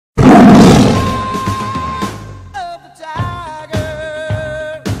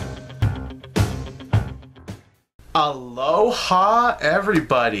Aloha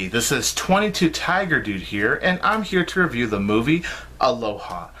everybody, this is 22 Tiger Dude here, and I'm here to review the movie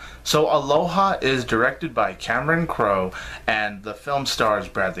Aloha. So Aloha is directed by Cameron Crowe, and the film stars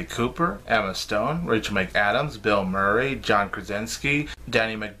Bradley Cooper, Emma Stone, Rachel McAdams, Bill Murray, John Krasinski,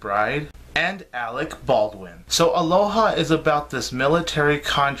 Danny McBride, and Alec Baldwin. So Aloha is about this military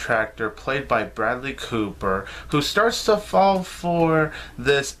contractor played by Bradley Cooper who starts to fall for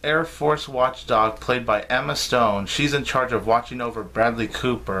this Air Force watchdog played by Emma Stone. She's in charge of watching over Bradley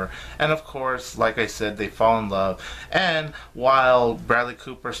Cooper, and of course, like I said, they fall in love. And while Bradley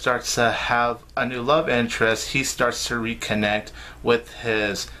Cooper starts to have a new love interest, he starts to reconnect with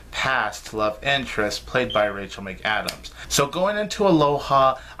his past love interest played by Rachel McAdams. So going into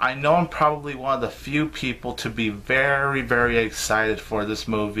Aloha, I know I'm probably one of the few people to be very excited for this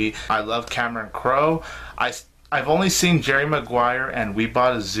movie. I love Cameron Crowe. I've only seen Jerry Maguire and We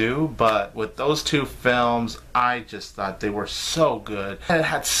Bought a Zoo, but with those two films, I just thought they were so good. And it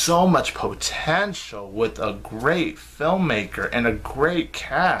had so much potential with a great filmmaker and a great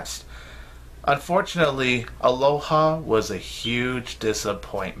cast. Unfortunately, Aloha was a huge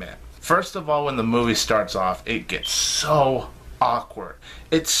disappointment. First of all, when the movie starts off, it gets so awkward.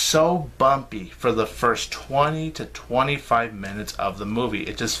 It's so bumpy for the first 20 to 25 minutes of the movie.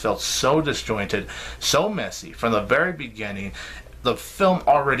 It just felt so disjointed, so messy. From the very beginning, the film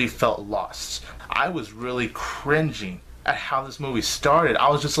already felt lost. I was really cringing at how this movie started. I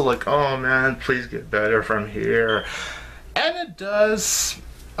was just like, oh man, please get better from here. And it does.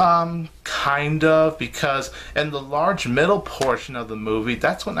 Kind of, because in the large middle portion of the movie,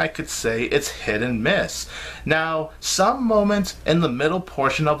 that's when I could say it's hit and miss. Now, some moments in the middle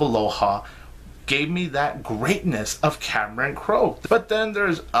portion of Aloha gave me that greatness of Cameron Crowe. But then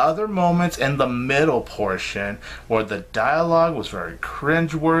there's other moments in the middle portion where the dialogue was very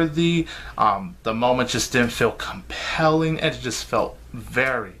cringeworthy, the moments just didn't feel compelling, and it just felt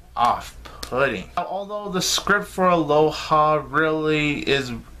very off-putting. Although the script for Aloha really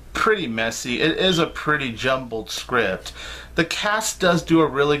is pretty messy, it is a pretty jumbled script. The cast does do a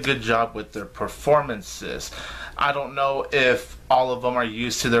really good job with their performances. I don't know if all of them are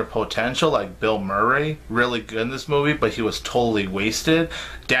used to their potential, like Bill Murray, really good in this movie, but he was totally wasted.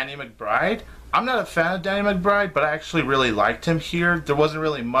 Danny McBride, I'm not a fan of Danny McBride, but I actually really liked him here. There wasn't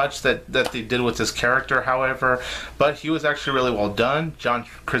really much that they did with his character, however, but he was actually really well done. John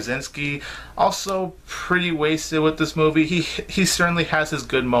Krasinski, also pretty wasted with this movie. He certainly has his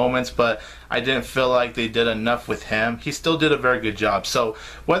good moments, but I didn't feel like they did enough with him. He still did a very good job. So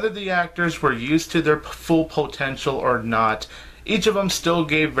whether the actors were used to their full potential or not, each of them still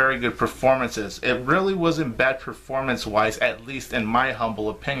gave very good performances. It really wasn't bad performance-wise, at least in my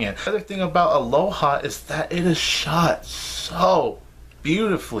humble opinion. The other thing about Aloha is that it is shot so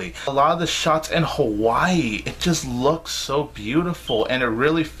beautifully. A lot of the shots in Hawaii, it just looks so beautiful, and it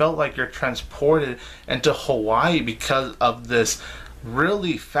really felt like you're transported into Hawaii because of this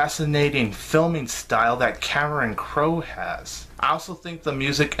really fascinating filming style that Cameron Crowe has. I also think the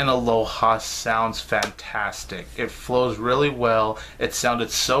music in Aloha sounds fantastic. It flows really well. It sounded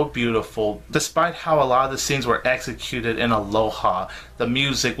so beautiful. Despite how a lot of the scenes were executed in Aloha, the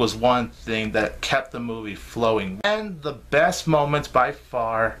music was one thing that kept the movie flowing. And the best moments by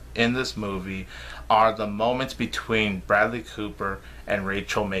far in this movie are the moments between Bradley Cooper and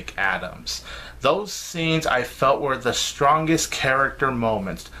Rachel McAdams. Those scenes I felt were the strongest character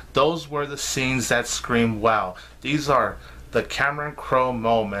moments. Those were the scenes that scream, wow, these are the Cameron Crowe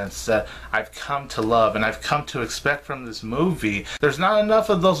moments that I've come to love and I've come to expect from this movie. There's not enough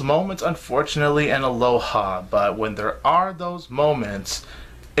of those moments, unfortunately, in Aloha, but when there are those moments,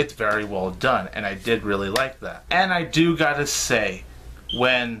 it's very well done, and I did really like that. And I do gotta say,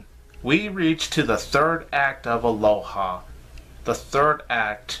 when we reached to the third act of Aloha, the third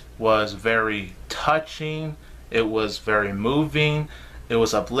act was very touching, it was very moving, it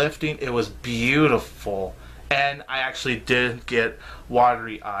was uplifting, it was beautiful, and I actually did get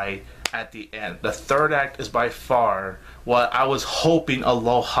watery-eyed at the end. The third act is by far what I was hoping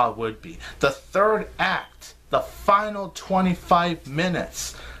Aloha would be. The third act, the final 25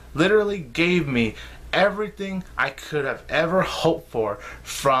 minutes, literally gave me everything I could have ever hoped for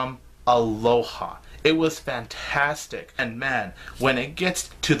from Aloha. It was fantastic, and man, when it gets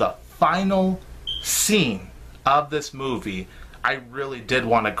to the final scene of this movie, I really did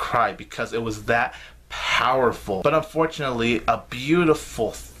want to cry because it was that powerful. But unfortunately, a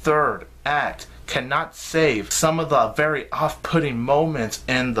beautiful third act cannot save some of the very off-putting moments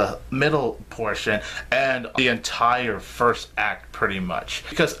in the middle portion and the entire first act pretty much.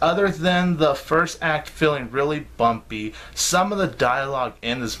 Because other than the first act feeling really bumpy, some of the dialogue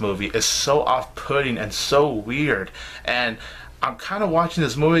in this movie is so off-putting and so weird, and I'm kind of watching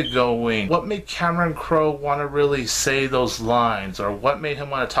this movie going, what made Cameron Crowe want to really say those lines, or what made him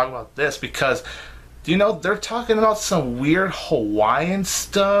want to talk about this? Because, you know, they're talking about some weird Hawaiian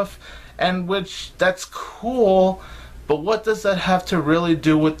stuff, and which, that's cool, but what does that have to really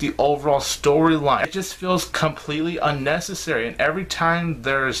do with the overall storyline? It just feels completely unnecessary, and every time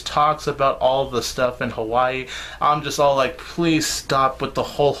there's talks about all the stuff in Hawaii, I'm just all like, please stop with the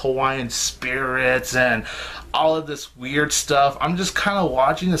whole Hawaiian spirits and all of this weird stuff. I'm just kind of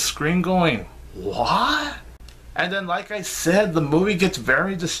watching the screen going, what? And then, like I said, the movie gets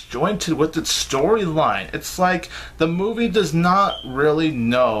very disjointed with its storyline. It's like the movie does not really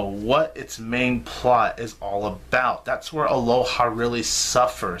know what its main plot is all about. That's where Aloha really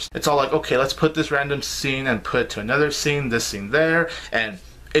suffers. It's all like, okay, let's put this random scene and put it to another scene, this scene there, and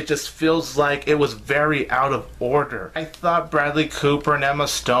it just feels like it was very out of order. I thought Bradley Cooper and Emma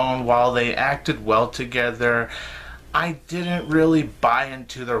Stone, while they acted well together, I didn't really buy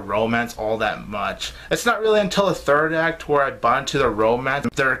into their romance all that much. It's not really until the third act where I bought into their romance.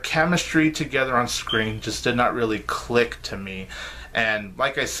 Their chemistry together on screen just did not really click to me. And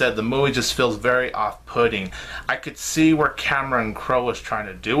like I said, the movie just feels very off-putting. I could see where Cameron Crowe was trying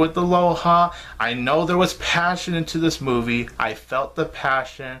to do with Aloha. I know there was passion into this movie. I felt the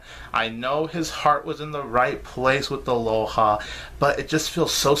passion. I know his heart was in the right place with Aloha, but it just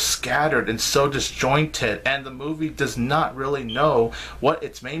feels so scattered and so disjointed, and the movie does not really know what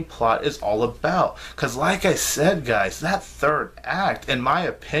its main plot is all about. Because like I said, guys, that third act, in my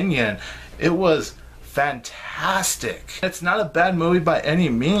opinion, it was fantastic. It's not a bad movie by any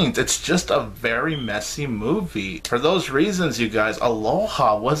means. It's just a very messy movie. For those reasons, you guys,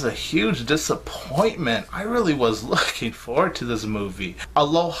 Aloha was a huge disappointment. I really was looking forward to this movie.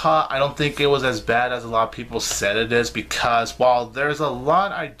 Aloha, I don't think it was as bad as a lot of people said it is, because while there's a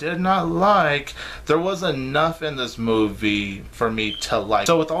lot I did not like, there was enough in this movie for me to like.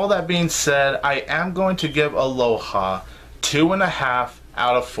 So with all that being said, I am going to give Aloha 2.5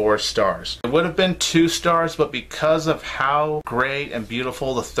 out of 4 stars. It would have been 2 stars, but because of how great and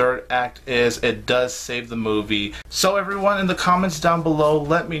beautiful the third act is, it does save the movie. So everyone, in the comments down below,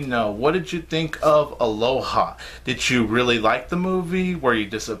 let me know, what did you think of Aloha? Did you really like the movie? Were you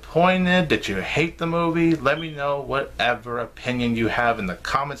disappointed? Did you hate the movie? Let me know whatever opinion you have in the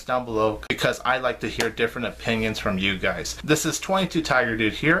comments down below, because I like to hear different opinions from you guys. This is 22 Tiger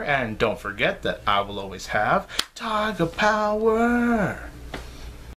Dude here, and don't forget that I will always have Tiger Power.